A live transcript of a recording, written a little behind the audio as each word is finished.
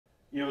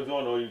Yeah, what's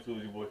going on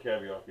YouTube? Your boy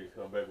Kavi-R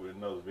coming back with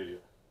another video.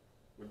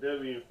 With that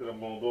being said, I'm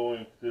going to go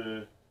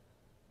into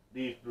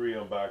these three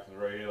unboxings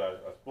right here.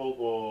 I spoke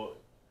on,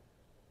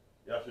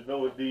 y'all should know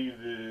what these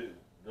is,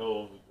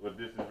 what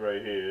this is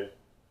right here.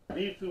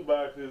 These two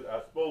boxes, I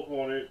spoke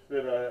on it,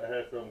 said I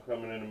had something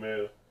coming in the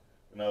mail,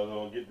 and I was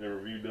going to get the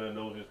review done.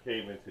 Those just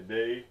came in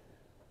today.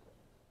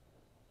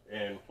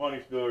 And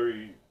funny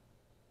story,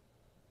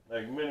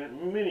 like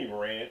mini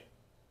rant.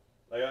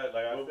 Like I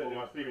said,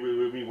 my secret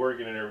with me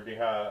working and everything,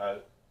 how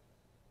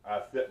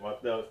I set my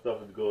stuff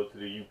to go to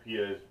the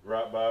UPS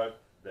drop box,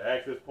 the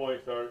access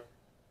points are,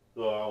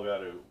 so I don't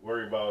gotta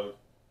worry about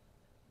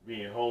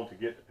being home to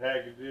get the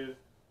packages.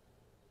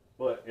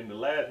 But in the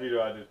last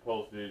video I just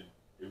posted,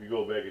 if you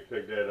go back and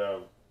check that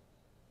out,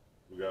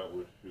 forgot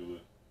what shoe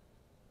was.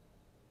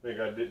 I think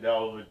I did that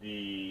was with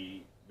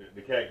the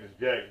Cactus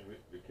Jack,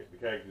 the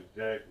Cactus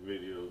Jack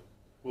video.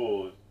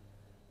 Full.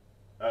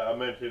 I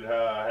mentioned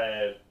how I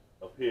had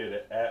a pair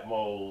of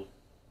Atmos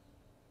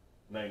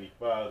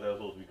 95 that was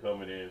supposed to be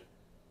coming in,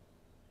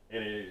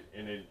 and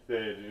it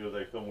said it was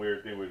like some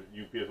weird thing with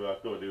UPS. So I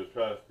thought they was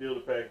trying to steal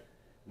the pack.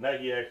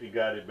 Nike actually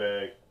got it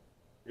back.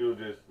 It was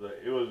just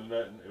it was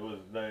nothing. It was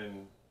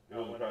nothing. It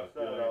wasn't trying to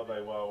steal it. I was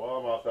like, well, while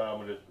I'm outside,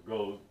 I'm gonna just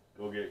go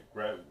to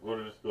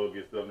the store,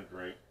 get something to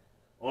drink.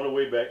 On the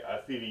way back,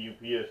 I see the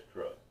UPS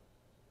truck,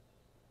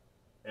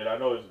 and I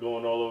know it's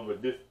going all over,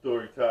 but this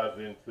story ties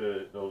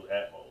into those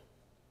Atmos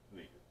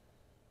sneakers.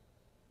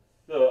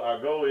 So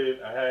I go in.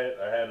 I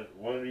had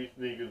one of these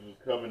sneakers was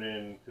coming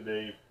in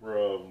today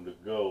from the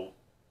Go.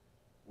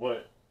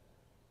 What?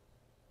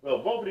 Well,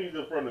 both of these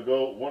are from the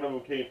Go. One of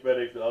them came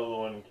FedEx. The other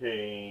one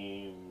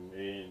came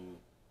in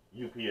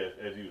UPS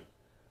as usual.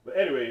 But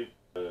anyway,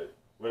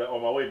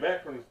 on my way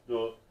back from the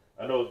store,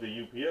 I noticed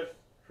the UPS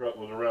truck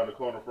was around the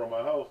corner from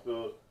my house.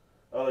 So,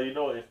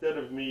 instead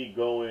of me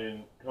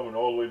coming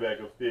all the way back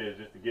upstairs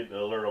just to get the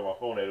alert on my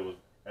phone that it was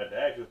at the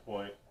access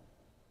point,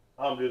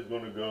 I'm just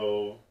gonna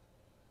go.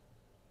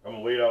 I'm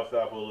gonna wait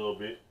outside for a little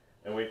bit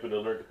and wait for the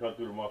alert to come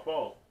through to my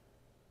phone.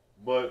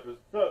 But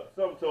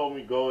some told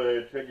me go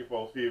ahead, check your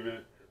phone, see if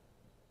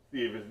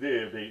it's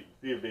there,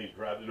 see if they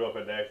dropped it off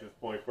at the access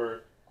point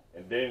first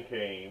and then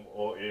came,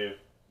 or if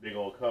they're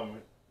gonna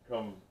come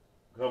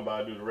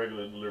by, do the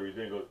regular delivery,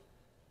 then go.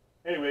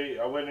 Anyway,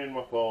 I went in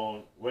my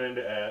phone, went in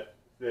the app,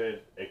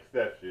 said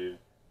exception,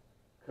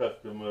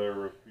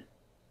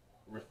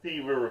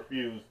 receiver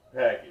refused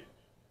package.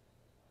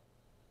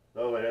 So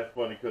I was like, that's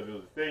funny because it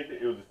was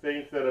the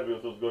same setup. It was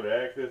supposed to go to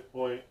access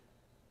point,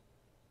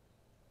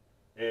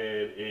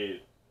 and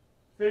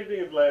same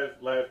thing as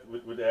last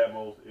with the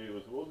Atmos. It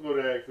was supposed to go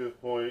to access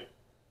point.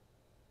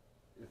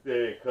 It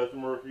said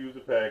customer refused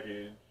the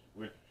package,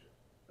 which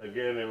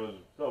again it was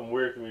something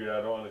weird to me that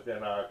I don't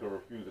understand how I could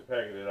refuse a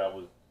package that I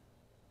was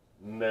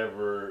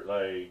never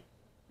like.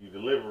 You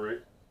deliver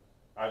it,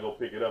 I go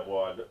pick it up, so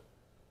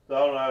I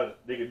don't know how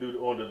they can do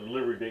on the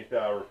delivery date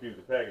that I refuse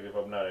the package if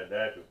I'm not at the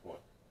access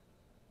point.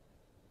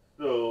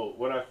 So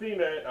when I seen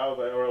that, I was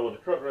like, all right, well, the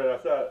truck right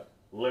outside,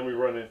 let me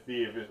run and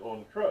see if it's on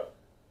the truck.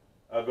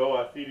 I go,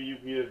 I see the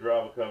UPS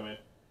driver coming,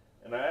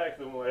 and I asked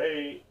him, like,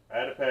 hey, I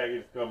had a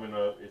package coming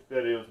up. It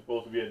said it was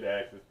supposed to be at the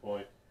access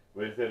point,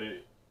 but it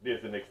said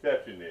there's an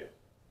exception there.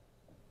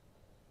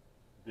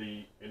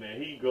 And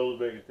then he goes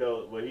back and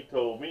tells, what he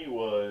told me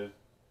was,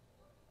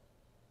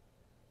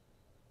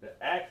 the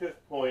access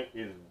point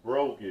is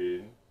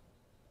broken,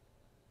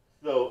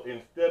 so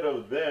instead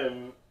of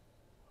them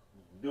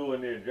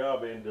doing their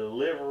job and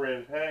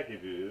delivering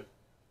packages,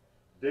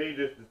 they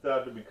just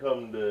decide to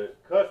become the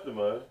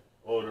customer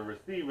or the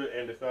receiver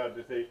and decide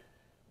to say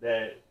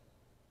that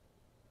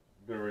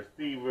the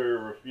receiver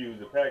refused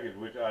the package,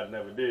 which I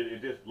never did.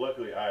 It just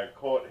luckily I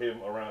caught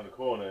him around the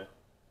corner,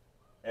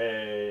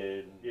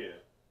 and yeah.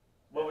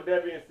 But with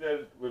that being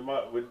said, with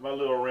my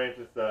little rant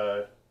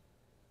aside,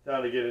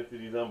 time to get into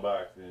these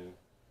unboxings.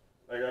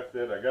 Like I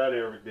said, I got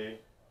everything.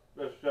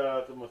 Special shout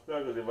out to my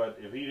son, because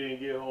if he didn't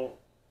get home,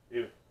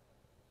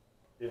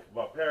 if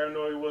my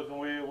paranoia wasn't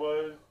where it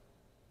was,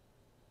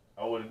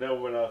 I would have never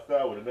went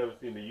outside, would have never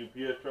seen the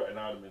UPS truck, and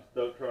I would have been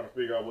stuck trying to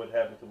figure out what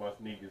happened to my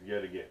sneakers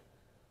yet again.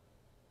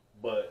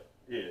 But,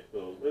 yeah,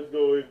 so let's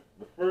go with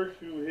the first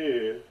shoe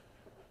here.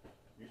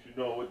 You should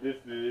know what this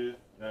is.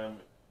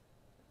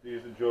 See,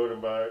 it's a Jordan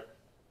box.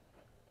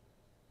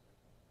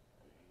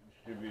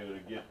 You should be able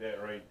to get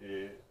that right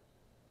there.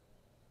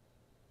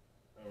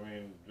 I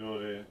mean,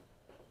 Jordan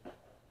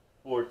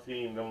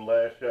 14, them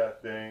last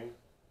shot things.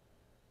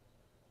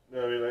 I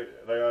mean,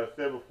 like I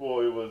said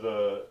before, it was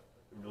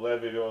the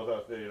last video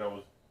I said I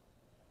was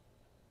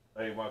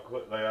like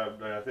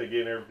I said,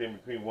 getting everything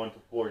between 1 to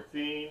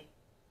 14.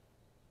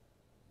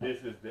 This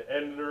is the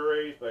end of the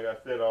race. Like I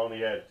said, I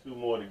only had 2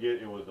 more to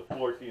get. It was the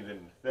 14s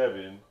and the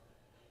 7s.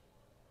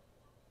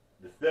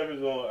 The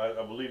 7s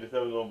I believe the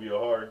 7s gonna be a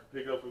hard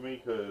pickup for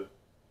me because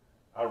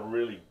I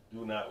really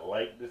do not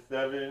like the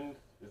 7s.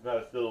 It's not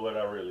a silhouette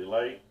I really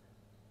like.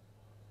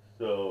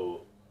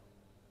 So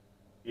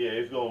yeah,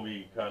 it's gonna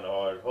be kind of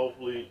hard.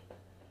 Hopefully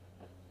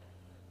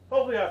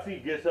I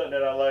get something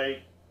that I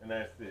like, and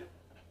that's it.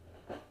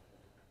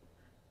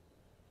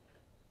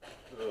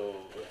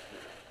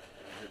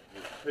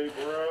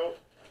 paper out.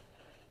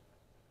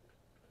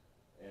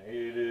 And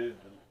here it is.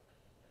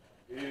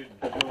 Here's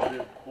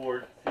Jordan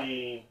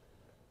 14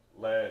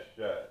 last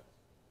shots.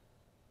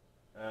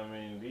 I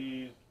mean,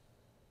 these.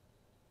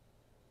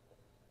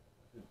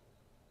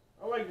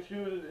 I like the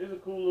shoe. It's a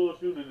cool little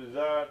shoe to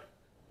design.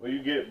 When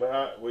you get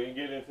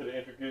into the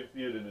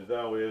intricacy of the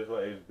design, where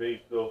it's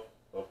based off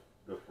of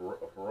a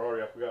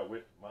Ferrari. I forgot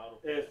which model.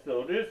 And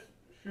so this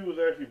shoe is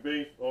actually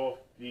based off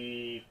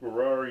the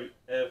Ferrari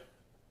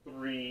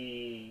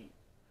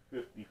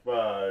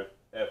F355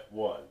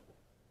 F1.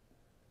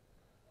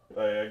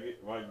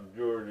 Mike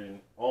Jordan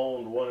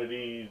owned one of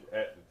these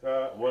at the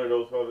time, one of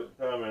those cars at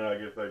the time, and I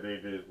guess like they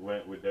just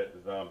went with that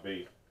design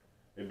base.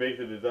 They based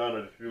the design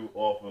of the shoe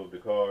off of the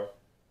car.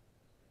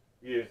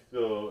 Yeah,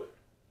 so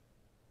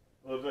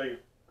it was like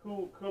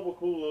couple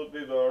cool little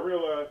things. I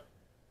realized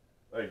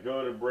like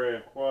Jordan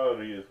brand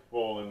quality is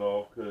falling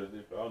off because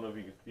I don't know if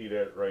you can see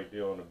that right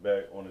there on the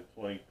back on the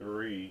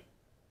 23.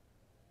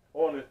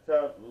 On the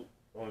top of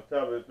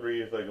the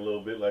 3, it's like a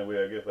little bit like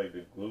where I guess like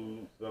the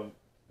glue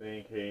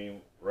something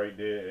came right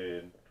there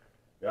and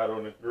got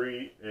on the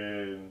 3,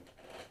 and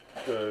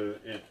because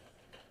it's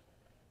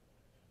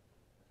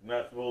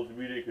not supposed to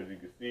be there because you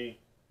can see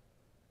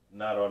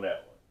not on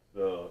that one.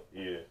 So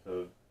yeah,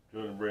 so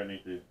Jordan brand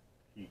needs to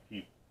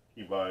keep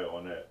eye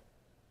on that.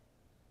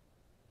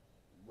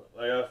 But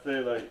like I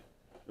said, like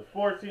the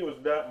 14 was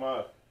not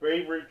my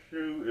favorite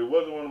shoe. It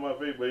wasn't one of my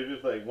favorites, but it's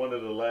just like one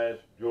of the last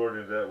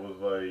Jordans that was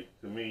like,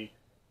 to me,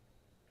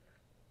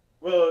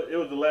 well, it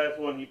was the last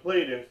one he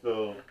played in,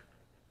 so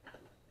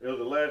it was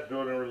the last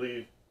Jordan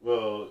release.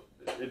 Well,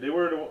 it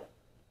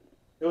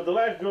was the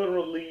last Jordan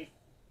release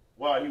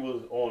while he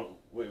was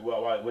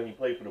when he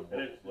played for the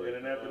Bulls. And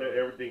then after that,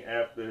 everything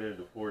after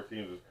the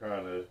 14 was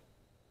kind of,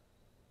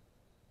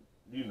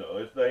 you know,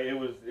 it's like it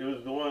was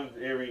the ones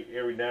every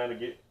now and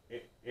again,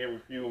 every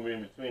few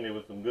in between. There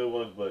was some good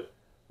ones, but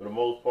for the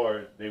most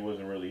part, they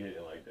wasn't really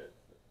hitting like that.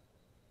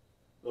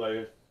 So, like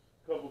a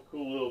couple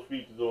cool little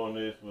features on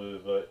this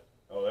was like,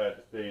 I have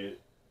to say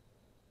it.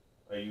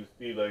 Like you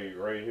see, like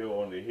right here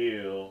on the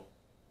heel,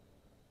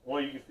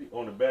 one you can see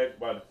on the back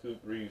by the 2-3,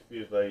 you see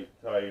it's like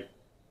tire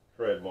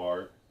tread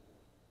marks.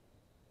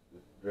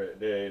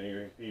 There, and you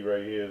can see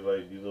right here is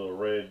like these little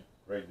red.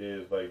 Right there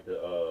is like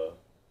the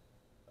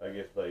I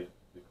guess like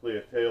the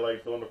clear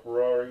taillights on the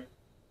Ferrari.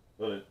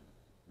 So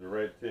the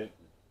red tint,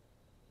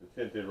 the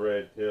tinted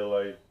red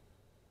taillights.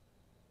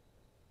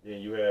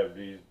 Then you have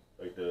these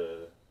like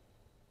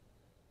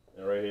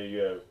and right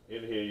here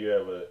you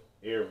have a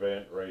air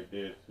vent right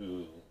there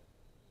too.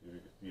 If you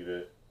can see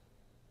that.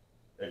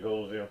 That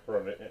goes in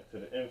from to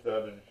the inside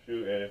of the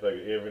shoe, and it's like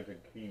an air vent to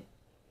keep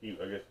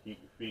your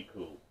feet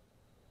cool.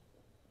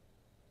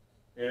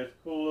 And it's a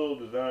cool little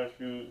design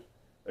shoe.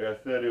 Like I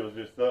said, it was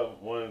just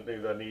one of the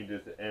things I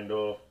needed to end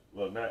off.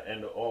 Well, not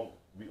end off,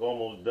 be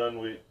almost done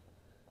with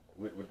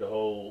the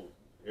whole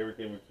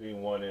everything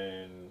between 1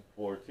 and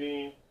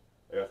 14.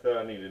 Like I said,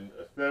 I needed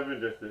a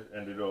 7 just to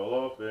end it all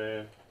off.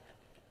 And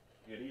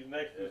yeah, these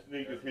next 2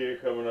 sneakers here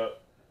coming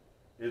up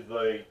is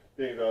like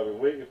things I've been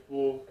waiting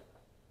for.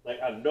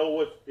 Like I know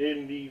what's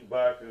in these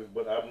boxes,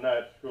 but I'm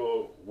not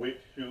sure which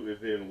shoe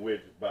is in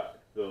which box.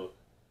 So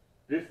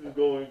this is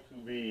going to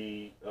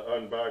be an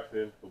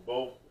unboxing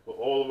for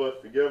all of us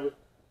together,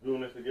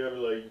 doing this together.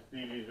 Like you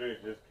see, these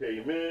drinks just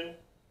came in.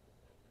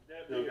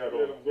 Still got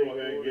to go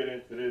ahead and get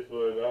into this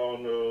one. I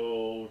don't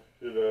know,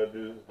 should I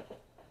do,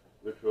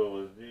 which one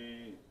was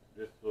these?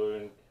 This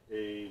one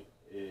came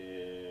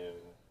in.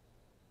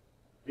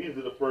 These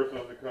are the first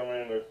ones that come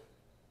in.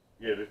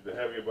 Yeah, this is the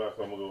heavier box,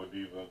 so I'm going to go with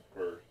these ones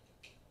first.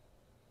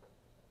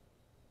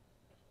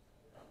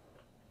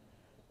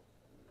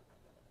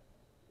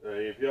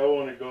 If y'all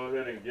want to go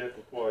ahead and guess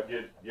before I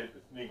get the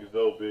sneakers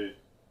open,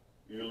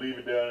 you can leave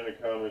it down in the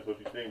comments what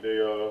you think they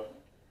are.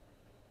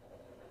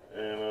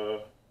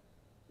 And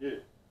yeah,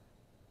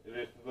 it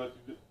is to let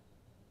you do.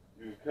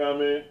 You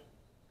can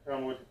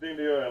comment what you think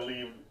they are, and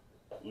leave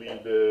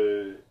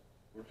the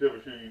whichever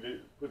shoe you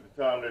did, put the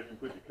time that you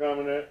put your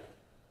comment at.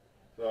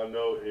 So I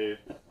know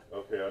it's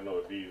okay. I know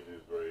what these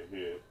is right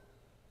here.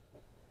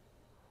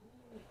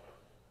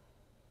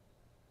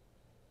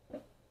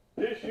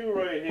 This shoe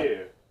right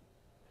here.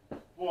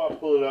 Before I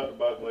pull it out the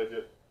box like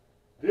this,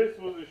 this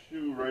was a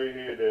shoe right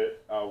here that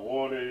I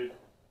wanted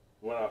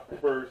when I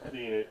first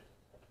seen it.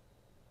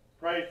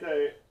 Price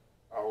tag,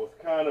 I was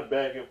kind of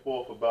back and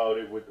forth about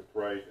it with the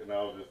price, and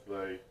I was just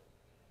like,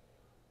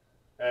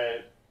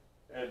 at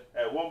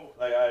one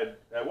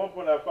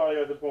point I finally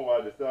got to the point where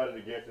I decided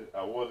against it.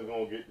 I wasn't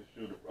gonna get the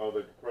shoe. I was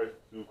like, the price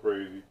is too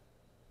crazy.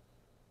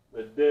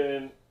 But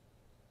then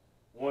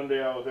one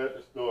day I was at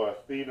the store. I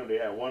seen them. They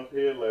had one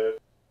pair left.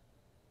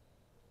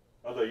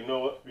 I was like, you know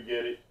what?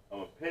 Forget it. I'm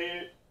going to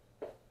pay it,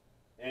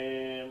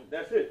 and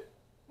that's it.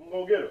 I'm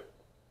going to get them.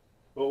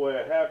 But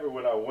what happened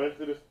when I went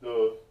to the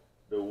store,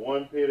 the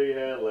one pair they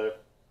had left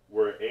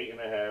were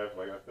 8.5.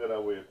 Like I said, I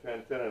weigh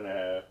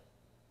 10.5.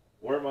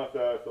 Weren't my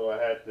size, so I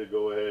had to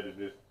go ahead and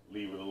just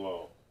leave it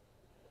alone.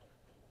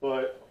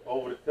 But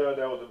over the time,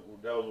 that was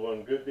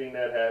one good thing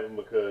that happened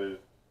because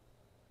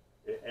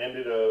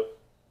ended up,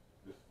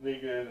 the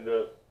sneaker ended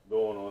up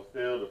going on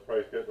sale. The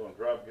price kept on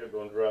dropping,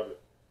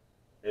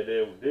 And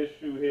then with this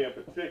shoe here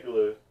in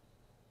particular,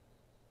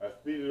 I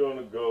seen it on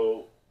the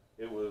go.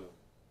 They was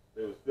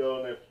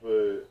selling it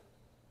for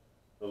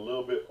a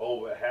little bit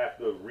over half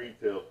the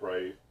retail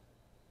price.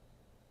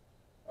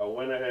 I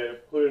went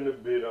ahead, put in the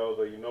bid. I was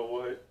like, you know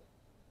what?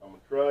 I'm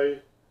gonna try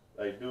it.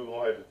 Like, dude,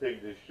 gonna have to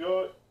take this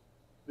short.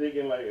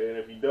 Thinking like, and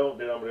if you don't,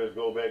 then I'm gonna just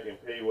go back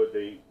and pay what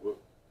they,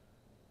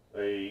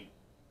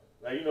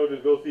 like, you know,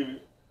 just go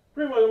see.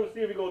 Pretty much, I'm gonna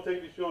see if he's gonna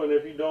take the short, and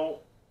if he don't,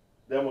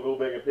 then I'm gonna go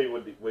back and pay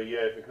what he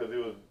asked, because it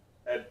was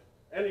at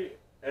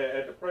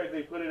the price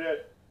they put it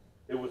at.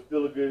 It was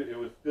still a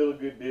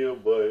good deal,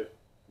 but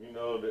you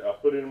know, I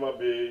put it in my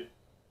bid,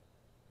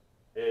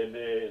 and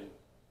then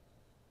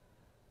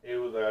it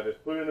was I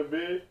just put in a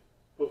bid,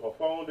 put my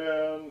phone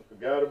down,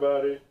 forgot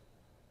about it.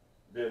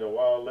 Then a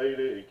while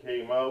later, it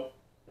came out,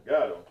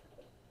 got them.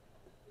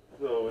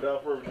 So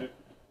without further ado,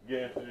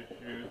 get into the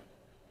shoe.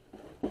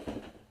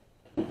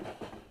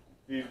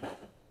 See,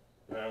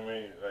 I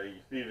mean, like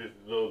you see this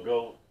little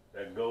goat,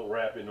 that goat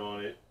wrapping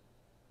on it.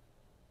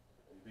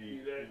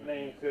 See that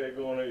name tag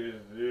on it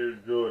is Air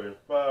Jordan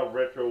 5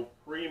 Retro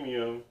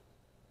Premium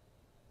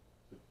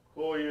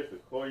Sequoia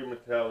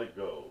Metallic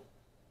Gold.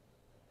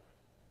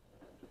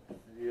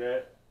 See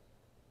that?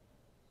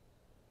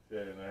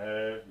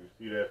 10.5. You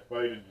see that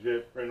fighter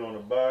jet print on the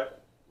box?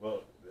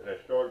 Well, that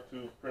shark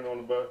tooth print on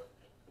the box.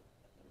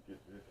 Get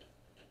this.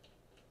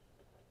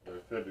 Like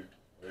I said,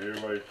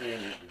 everybody's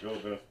seeing it. The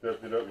goat done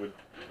stepped it up with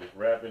this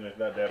wrapping. It's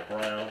not that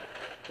brown.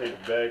 Take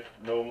it back,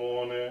 no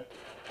more on there.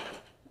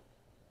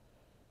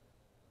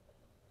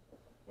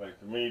 Like,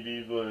 to me,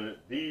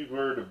 these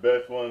were the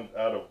best ones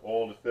out of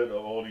all the set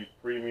of all these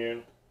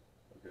premium.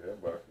 Okay,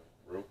 that box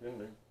is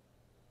broken.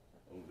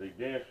 They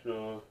damn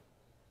sure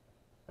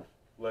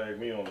flagged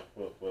me on the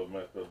foot for a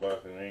messed up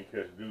box and they ain't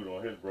catch dude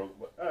on his broke.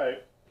 But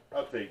alright,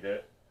 I'll take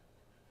that.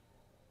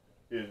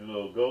 Here's a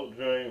little goat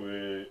joint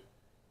where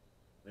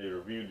they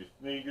reviewed the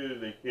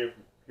sneakers. They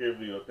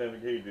carefully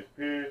authenticated this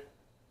pair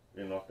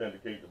and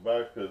authenticate the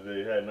box, because they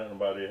had nothing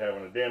about it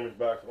having a damaged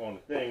box on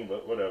the thing,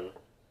 but whatever.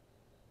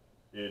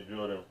 Air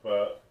Jordan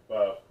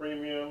 5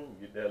 Premium.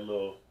 Get that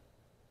little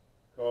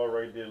card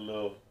right there,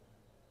 little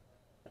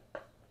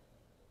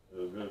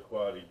good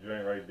quality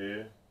joint right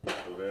there.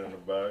 Throw that in the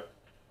box.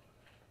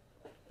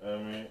 I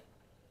mean,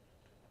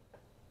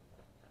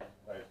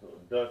 nice little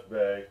dust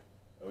bag.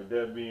 And with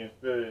that being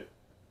said,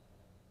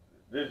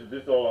 this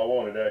is all I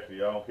wanted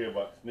actually. I don't care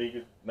about the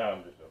sneakers. Nah,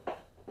 I'm just joking.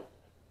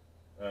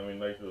 I mean,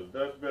 nice little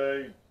dust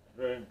bag.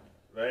 I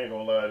ain't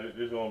gonna lie, this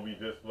is gonna be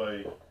just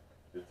like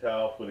the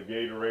towel for the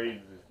Gatorades.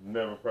 It's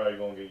never probably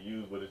gonna get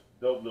used, but it's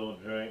a dope little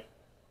drink.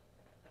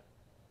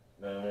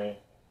 You know what I mean?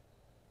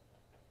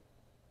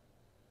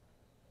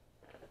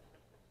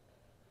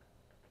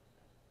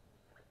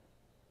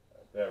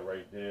 That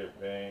right there,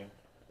 bang.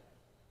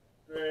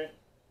 Great.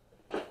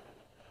 And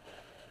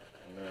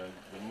then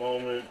the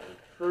moment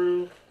of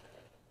truth.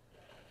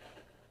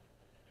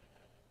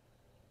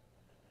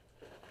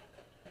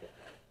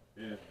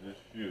 Is the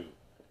shoe.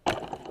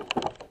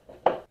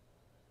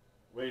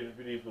 Waiting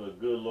for these for a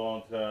good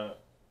long time.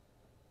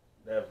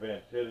 That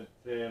Vanchetta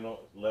 10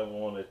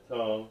 level on the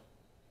tongue.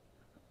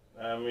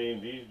 I mean,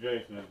 these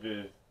drinks was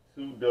just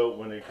too dope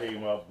when they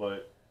came out,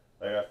 but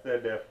like I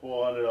said, that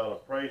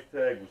 $400 price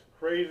tag was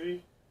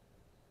crazy.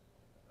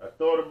 I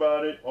thought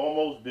about it,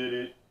 almost did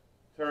it.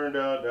 Turned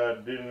out that I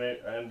didn't.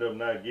 I ended up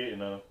not getting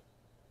them,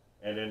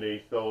 and then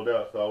they sold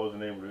out, so I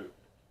wasn't able to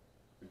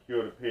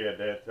secure the pair at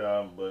that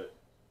time. But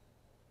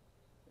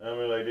I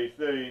mean, like they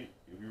say,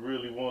 if you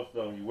really want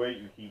something, you wait,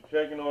 you keep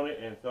checking on it,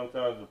 and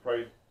sometimes the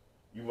price,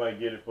 you might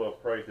get it for a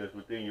price that's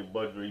within your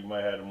budget, or you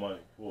might have the money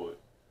for it.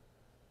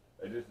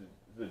 Like, this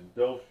is a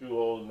dope shoe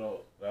holding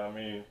up. I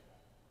mean,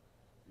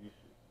 these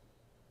shoes,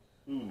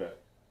 too nice.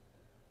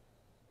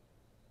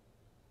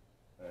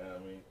 I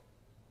mean,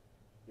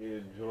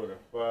 here's Jordan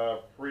 5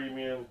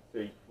 Premium,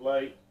 take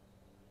flight.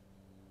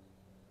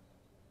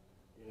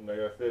 And like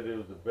I said, it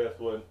was the best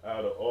one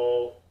out of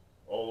all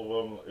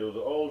of them. It was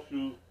an old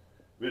shoe.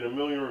 Been a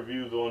million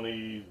reviews on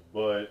these,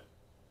 but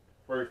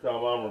first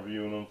time I'm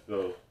reviewing them,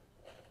 so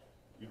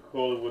you can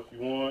call it what you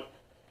want.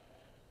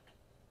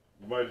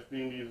 You might have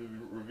seen these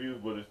reviews,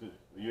 but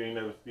you ain't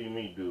never seen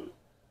me do it.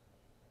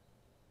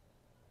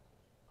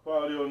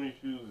 Quality on these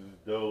shoes is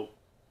dope.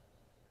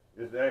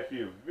 It's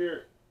actually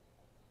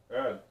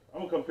I'm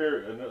gonna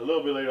compare it a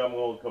little bit later. I'm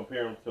gonna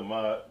compare them to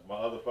my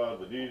other fives,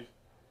 but these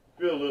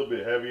feel a little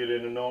bit heavier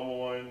than the normal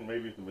one.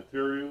 Maybe it's the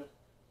material,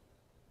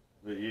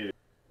 but yeah,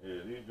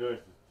 these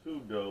joints is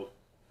too dope.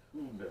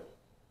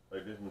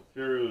 Like, this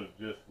material is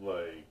just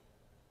like,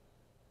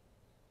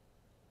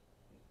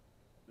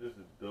 this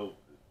is dope.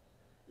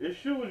 This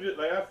shoe was just,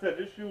 like I said,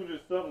 this shoe was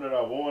just something that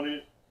I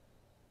wanted.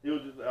 It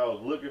was just, I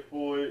was looking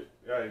for it.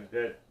 Got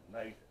that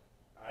nice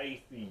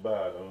icy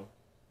bottom.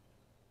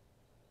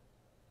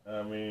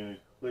 I mean,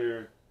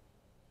 clear.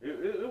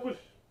 It was,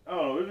 I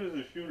don't know, it was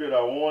just a shoe that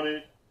I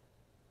wanted,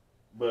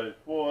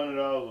 but $400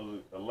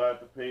 was a lot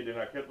to pay. Then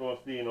I kept on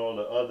seeing all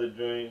the other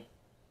joints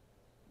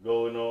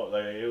going on.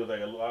 Like it was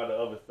like a lot of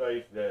other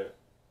sites that.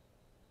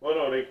 Well,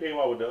 no, they came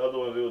out with the other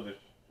ones. It was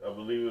I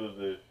believe it was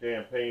the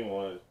champagne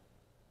ones.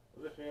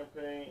 Was it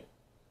champagne?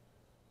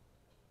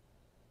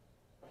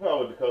 I forgot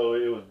what the color.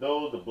 It was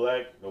those, the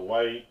black, the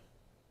white.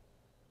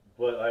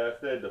 But like I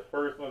said, the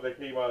first ones that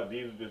came out,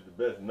 these were just the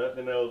best.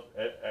 Nothing else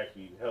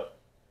actually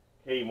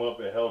came up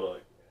and held a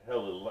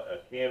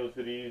candle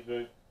to these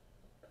ones.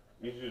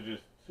 These were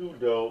just too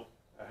dope.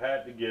 I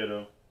had to get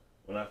them.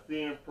 When I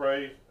seen the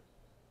price,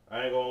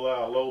 I ain't gonna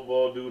lie,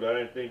 lowball dude. I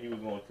didn't think he was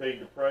gonna take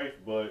the price,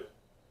 but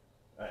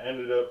I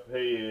ended up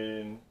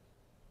paying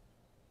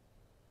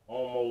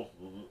almost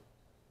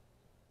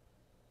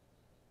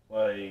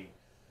like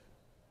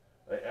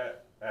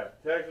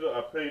at taxes,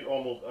 I paid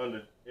almost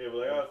under. Yeah, but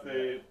like I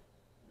said,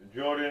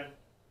 Jordan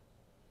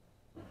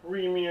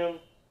Premium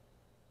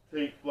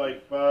take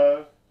flight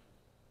 5.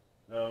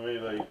 You know what I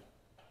mean? Like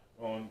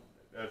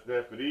that's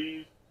that for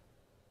these.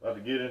 About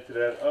to get into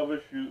that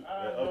other shoot.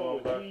 I know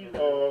what these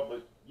are,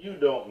 but you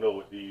don't know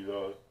what these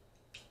are.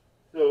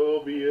 So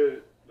it'll be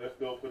it. Let's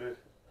go for this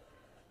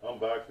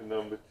unboxing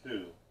number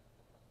 2.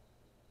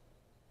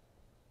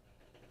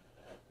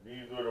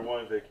 These were the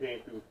ones that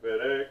came through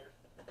FedEx.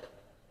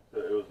 So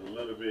it was a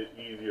little bit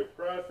easier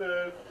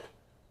process.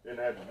 Didn't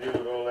have to deal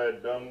with all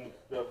that dumb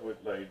stuff with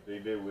like they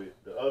did with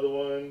the other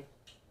ones.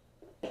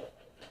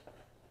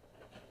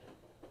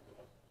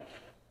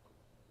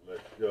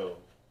 Let's go.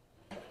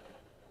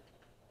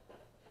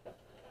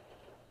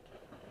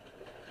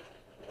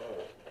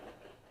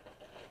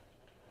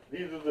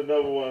 These are the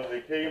number ones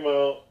that came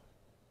out.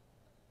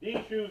 These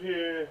shoes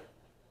here,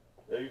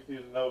 that you see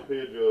is another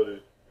pair of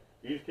Jordans.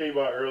 These came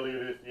out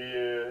earlier this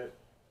year,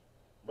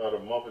 about a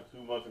month or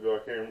 2 months ago.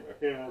 I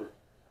can't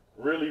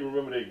really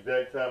remember the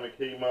exact time it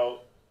came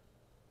out,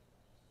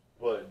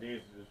 but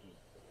these was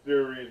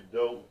serious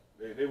dope.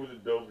 They was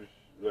the dopest,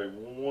 like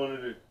one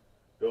of the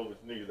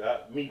dopest sneakers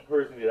me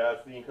personally that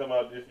I've seen come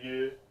out this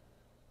year.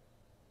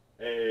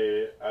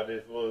 And I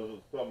just was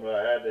something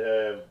I had to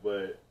have,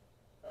 but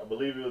I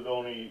believe it was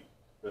only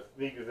the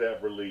sneakers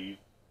app release,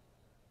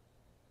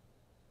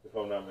 if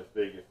I'm not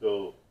mistaken.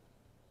 So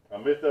I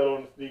missed out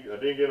on the sneakers. I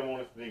didn't get them on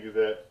the sneakers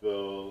app,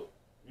 so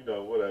you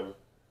know, whatever.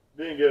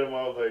 Didn't get them.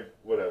 I was like,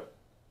 whatever.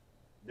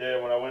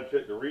 Then when I went to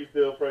check the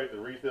resale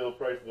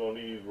prices on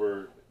these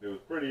was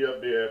pretty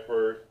up there at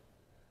first,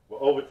 but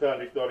over time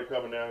they started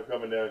coming down,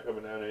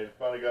 and it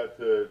finally got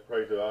to a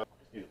price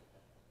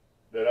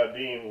that I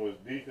deemed was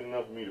decent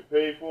enough for me to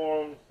pay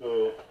for them.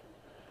 So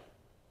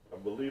I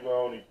believe I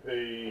only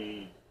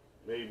paid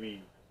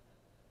maybe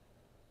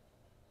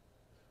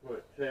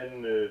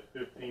 $10 to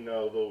 $15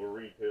 over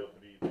retail for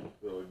these.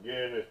 So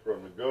again, it's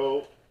from the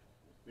Go.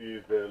 You see,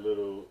 it's that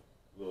little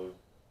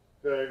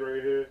tag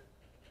right here.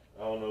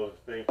 I don't know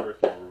if the same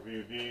person who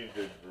reviewed these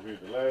that reviewed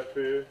the last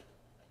pair.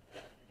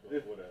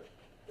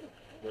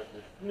 But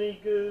the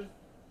sneakers,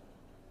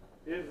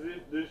 is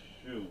it the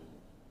shoe?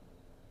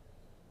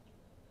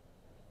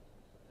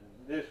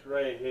 And this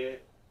right here,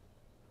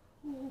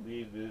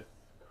 these is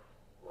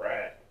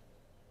crack.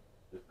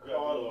 The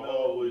Carl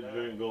hardwood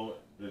drink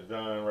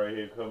design right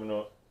here coming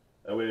up.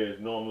 That way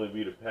it's normally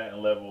be the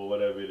patent level or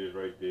whatever it is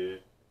right there.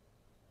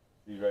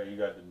 See right, you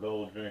got the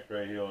gold drinks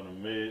right here on the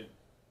mid.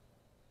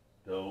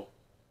 Dope.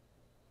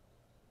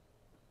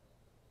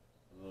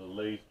 The little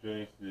lace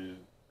drinks is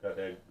got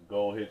that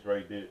gold hits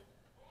right there.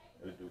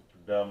 It's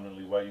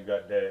predominantly white. You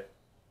got that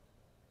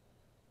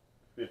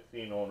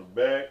 15 on the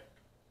back.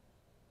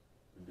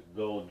 With the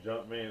gold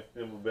Jumpman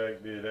symbol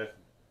back there.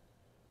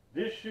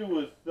 This shoe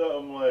was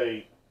something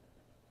like,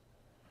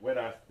 when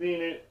I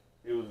seen it,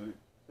 it was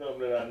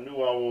something that I knew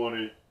I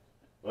wanted.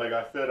 Like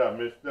I said, I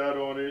missed out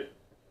on it.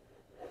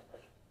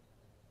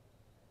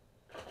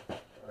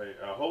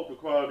 I hope the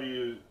quality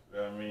is,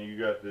 I mean, you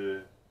got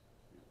the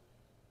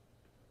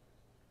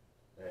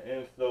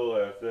insole.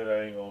 Like I said,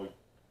 I ain't gonna,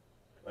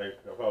 like,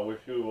 if I wish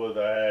shoe it was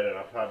I had it,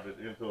 I popped the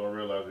insole and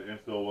realized the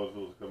insole wasn't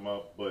supposed to come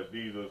out, but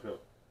these are some,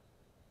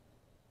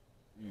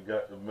 you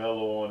got the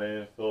mellow on the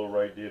insole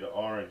right there, the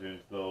orange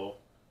insole.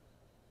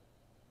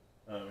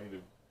 I mean,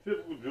 the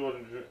typical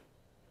Jordan.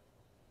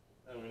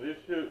 I mean,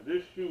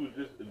 this shoe is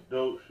just a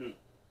dope shoe.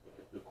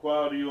 The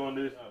quality on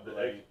this, the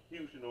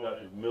execution on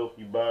it,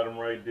 milky bottom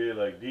right there,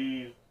 like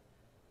these.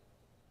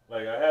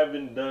 Like I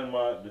haven't done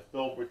the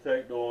sole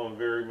protector on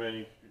very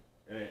many,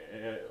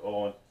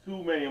 on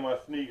too many of my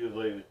sneakers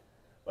lately.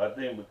 But I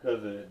think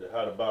because of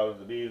how the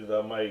bottoms of these,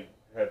 I might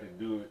have to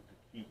do it to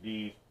keep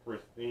these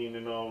pristine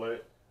and all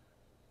that.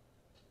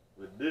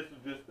 But this is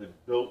just a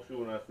dope shoe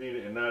when I seen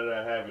it, and now that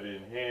I have it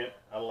in hand,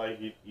 I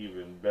like it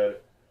even better.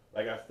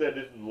 Like I said,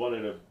 this is one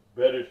of the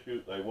better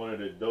shoes, like one of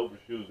the dopest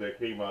shoes that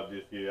came out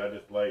this year. I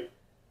just like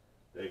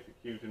the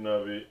execution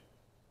of it.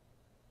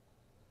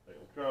 Like,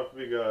 I'm trying to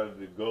figure out if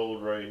the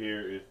gold right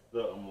here is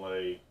something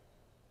like,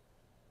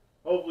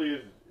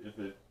 hopefully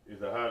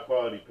it's a high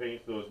quality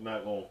paint so it's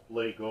not gonna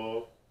flake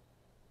off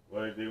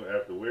or anything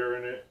after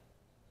wearing it.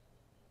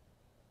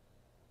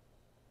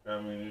 I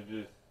mean, it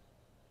just,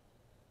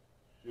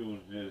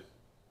 shoes just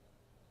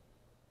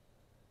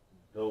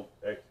dope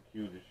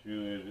executed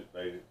shoes.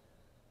 Like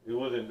It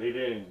wasn't. They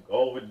didn't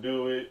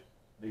overdo it.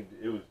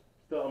 It was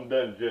something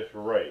done just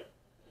right.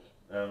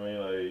 I mean,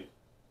 like,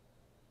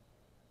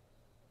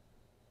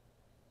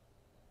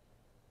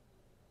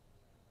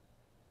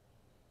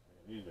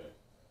 these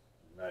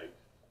are nice.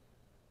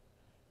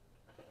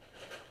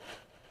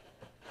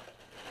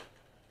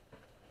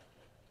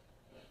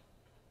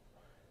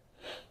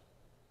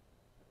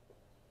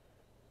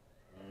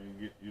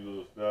 Get you a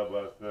little side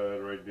by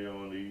side right there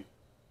on these.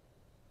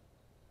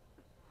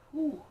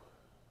 Whew.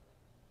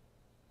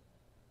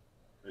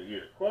 So yeah,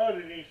 the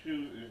quality of these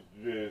shoes is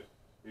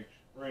just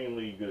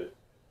extremely good.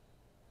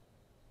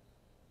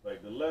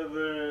 Like the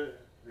leather,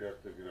 yeah,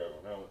 I took it out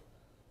on that one.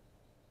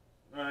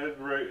 No, it's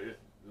right.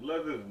 The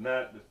leather is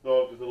not the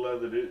softest of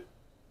leather.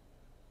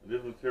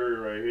 This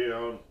material right here, I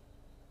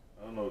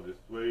don't know if this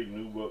suede,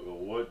 nubuck, or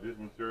what this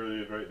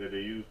material is right that they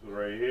use for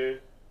right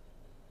here,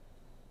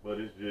 but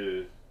it's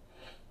just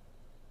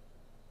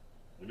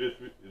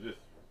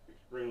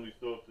extremely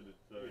soft to the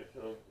touch.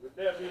 Yeah, so with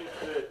that being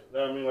said,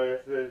 I mean,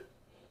 like I said,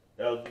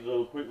 that was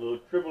a quick little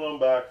triple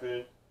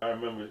unboxing. I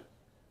remember,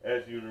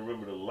 ask you to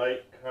remember to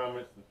like,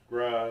 comment,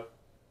 subscribe.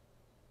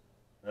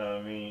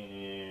 I mean,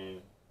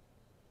 and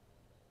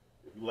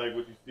if you like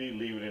what you see,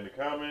 leave it in the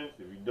comments.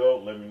 If you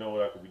don't, let me know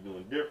what I could be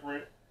doing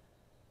different.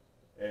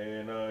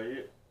 And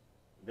yeah,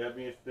 that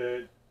being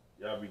said,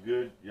 y'all be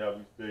good, y'all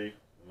be safe,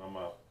 and I'm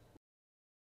out.